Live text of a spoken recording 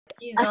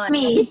He's not.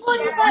 Asmi.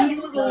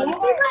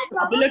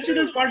 Abhilakshit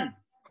is 1.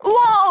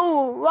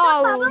 Wow!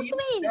 Wow! Power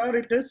Queen. Here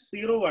it is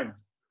 0-1.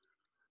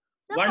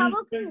 Sir, 1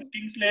 Power Queen.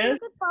 Kingslayer.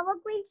 Look at Power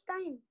Queen's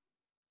time.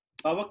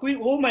 Power Queen.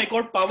 Oh my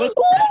god, Power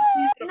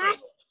Queen.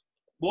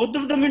 Both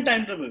of them in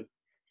time trouble.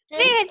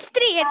 Hey, H3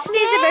 is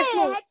the best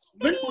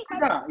move.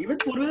 Even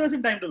Purvida is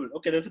in time trouble.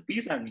 Okay, there's a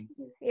piece happening.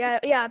 So.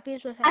 Yeah,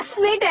 peace was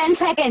happening. Asmi 10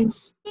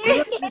 seconds.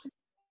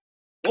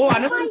 Oh,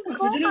 another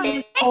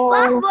one.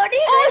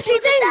 Oh,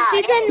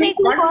 Srijan make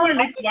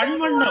 1-1. It's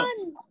 1-1 now.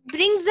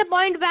 brings the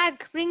point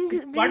back. Brings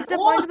the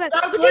Oh, point back.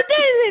 stop.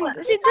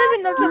 Siddhar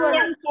win also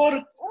won.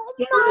 4.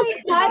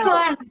 Third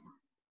one.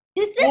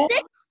 This is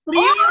it.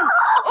 3-1.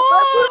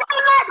 Oh!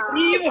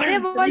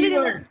 3-1.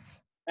 3-1.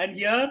 And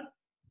here,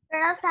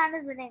 Pranav Sand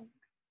is winning.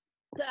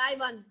 So I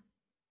won.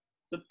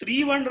 so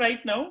 3-1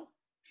 right now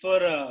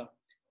for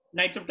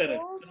Knights of Terror.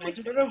 So Knights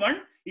of Terror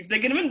 1. If they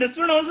can win this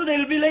one also,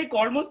 they'll be like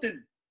almost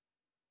in.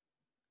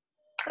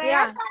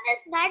 Pranav Sand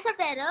is Knights of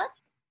Terror.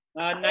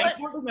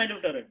 Nightbot is Knight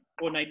of Terror.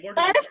 Oh, Nightbot.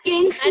 But if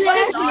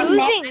Kingslayer is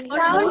losing.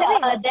 next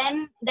round,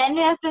 then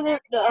we have to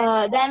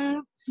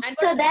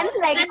so then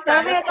like it's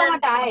gonna become a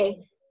tie.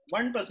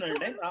 One personal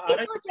time.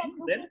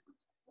 Then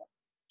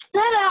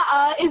Sir,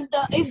 if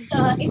the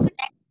next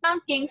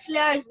round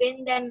Kingslayers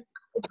win, then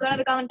it's gonna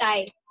become a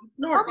tie.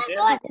 no, Oh my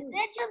god,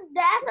 there's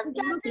some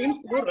the chances. same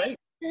score, right?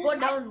 Go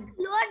down.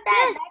 Lower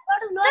that.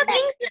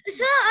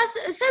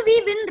 Sir, we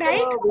win,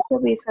 right?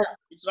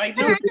 It's right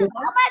now.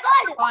 Oh my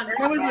god.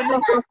 Pranav is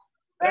winning.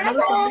 Pranav is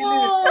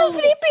Oh,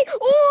 completely Flippy!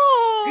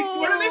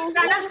 Oh!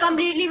 Pranav's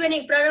completely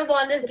winning. Pranav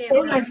won this game.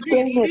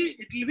 winning.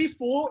 It will be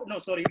 4. No,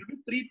 sorry. It will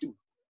be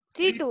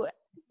 3-2. 3-2.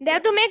 They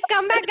have to make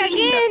comeback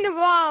again.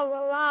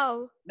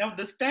 Wow. Now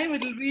this time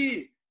it will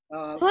be.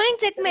 Rolling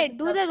checkmate.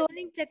 Do the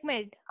rolling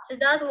checkmate.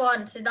 Siddharth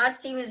won. Siddharth's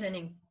team is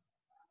winning.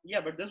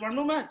 Yeah, but there's one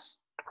more match.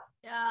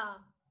 Yeah.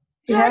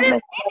 Sir,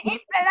 if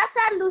Pranav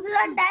Sand loses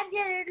on time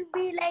here, it'll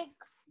be like.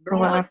 Bro,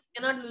 No, you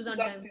cannot lose on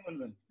Siddharth's time. team will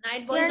win.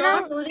 Nightbot He's is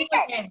not not. losing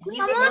on time. He's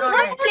Come zero on, on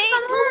time.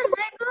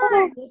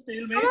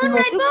 Stalemate.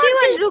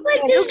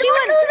 Rookie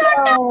one.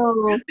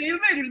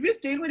 Stalemate. It will be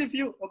stalemate if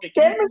you. Okay. He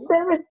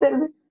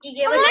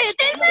gave Come us on,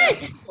 stalemate.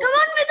 Come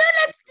on, Vidhu,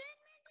 let's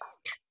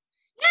stalemate.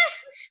 Yes,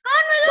 come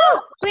on, Vidhu.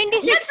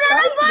 26. Let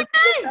Pranav one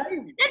time.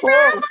 Let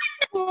Pranav one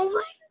time.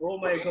 Oh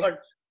my god.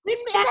 Win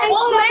me.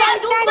 Oh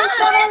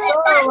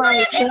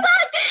my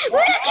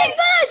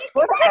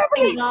What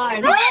happened?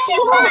 God.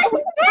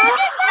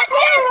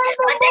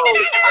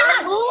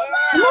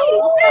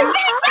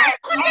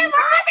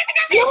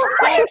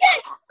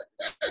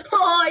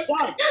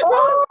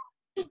 Oh,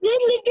 They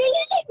literally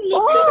like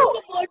lifted on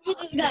the board with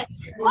this guy.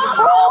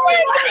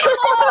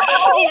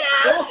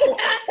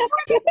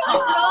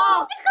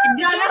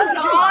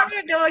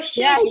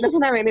 Yeah, he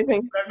doesn't have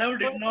anything. Pranav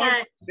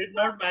did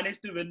not manage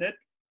to win it.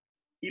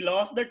 He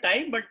lost the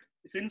time, but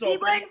since all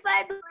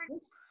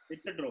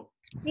it's a draw.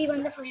 We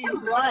won the first one.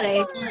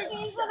 Alright.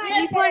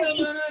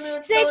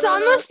 So it's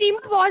almost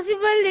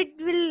impossible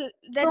that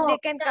they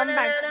can come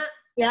back.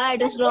 Yeah,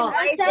 it is wrong.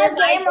 Sir,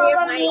 game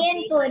over me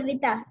and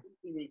Purvita.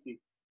 We will see.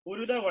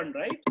 Purvida won,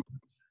 right?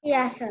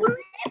 Yeah, sir.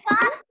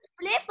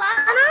 Play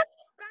fast.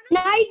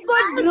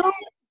 Nightbot drew.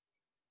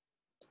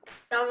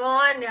 come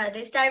on. Yeah,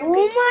 this time.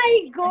 Oh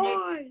my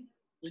god.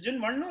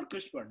 Srijan won or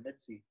Krish won?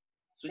 Let's see.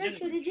 That's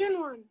Srijan. Srijan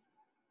one.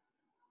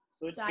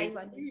 So it's I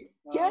won. basically,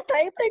 Yeah,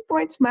 tiebreak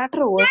points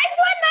matter. What? Nice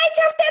one, Knights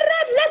of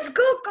Terror. Let's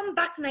go. Come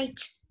back,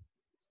 Knights.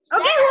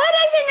 Okay, what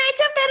I say,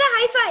 Knights of Terror,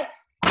 high five.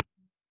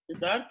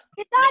 Siddharth.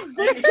 Siddharth,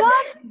 good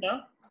job. No?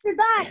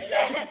 Siddharth.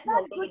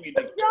 Out of the meeting.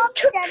 Good job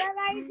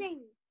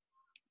terrorizing.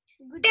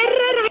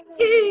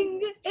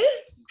 Terrorizing.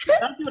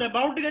 Siddharth, you're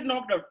about to get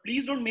knocked out.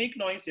 Please don't make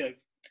noise here.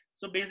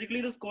 So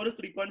basically the score is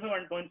 3.5,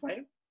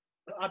 1.5.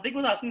 Atik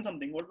was asking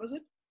something. What was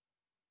it?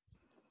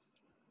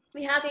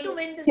 We have to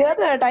win this. Here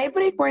the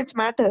tiebreak points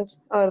matter.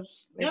 Or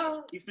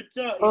Yeah. If it's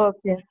a...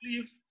 okay.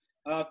 If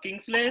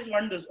Kingslayers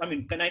won this, I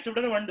mean, Knights of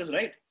Terror won this,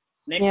 right?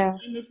 Next Yeah.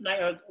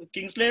 time, if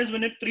Kingslayers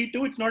win it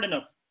 3-2, it's not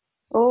enough.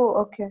 Oh,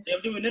 okay. They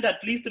have to win it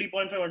at least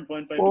 3.5,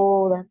 1.5.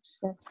 Oh, that's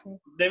good.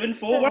 They win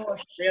 4-1, Oh,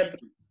 they are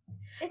through.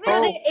 If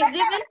they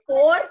win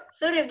 4,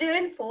 sir, if they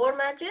win 4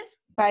 matches,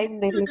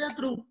 5 daily. They're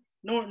through.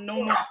 No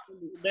more.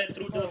 They're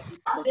through to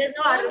there's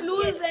no Don't other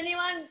lose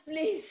anyone,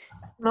 please.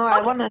 No, I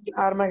won an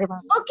Armageddon.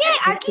 Okay,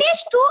 at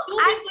least two.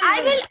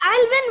 I'll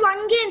win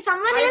one game.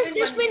 Someone I'll else win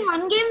just one win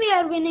one game. We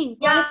are winning.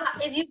 Yeah,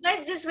 if you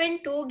guys just win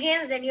 2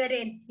 games, then you're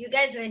in. You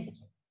guys win.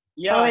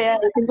 Yeah. Oh, yeah,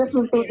 you can just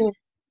win 2 games.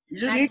 You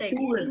just That's need it.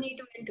 2 You just wins. need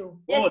to win 2.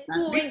 Yes, that 2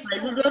 means wins.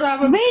 Knights of Terror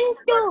have a Win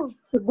two.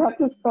 That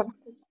is fun.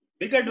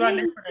 big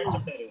advantage for Knights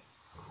of Terror.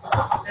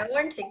 I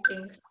want 6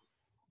 kings.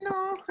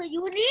 No,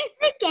 you need.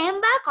 They came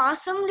back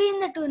awesomely in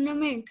the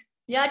tournament.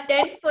 Yeah,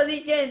 10th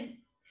position.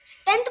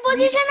 10th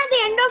position at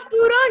the end of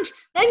 2 rounds.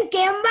 Then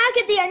came back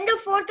at the end of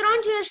 4th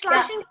round. We were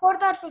slashing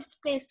 4th or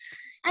 5th place.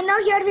 And now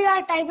here we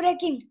are tie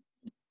breaking.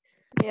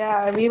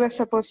 Yeah, we were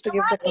supposed to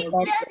give the comeback.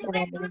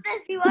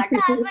 We want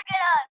Armageddon.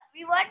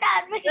 We want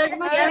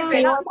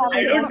Armageddon.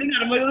 I don't think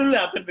Armageddon will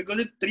happen because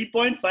it's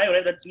 3.5,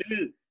 right? That's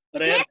little.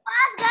 Rare.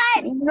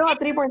 No,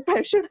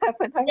 3.5 should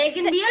happen. There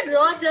can be a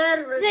draw,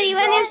 sir. So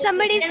even if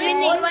somebody is Can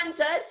be winning, 4-1,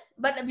 sir.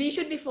 But we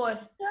should be 4.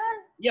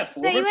 Yeah.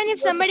 so even if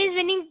somebody is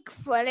winning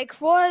for like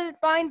 4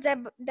 points, that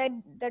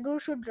the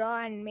dude should draw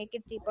and make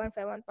it 3.5,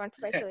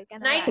 1.5, so we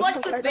can. 9 have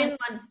watch should win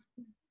 1.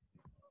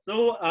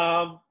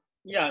 So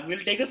yeah, we'll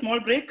take a small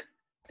break.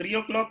 3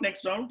 o'clock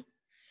next round.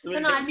 So So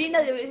we'll no, take- I'll be in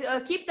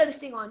the keep this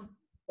thing on.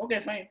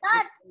 Okay, fine.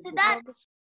 Siddharth,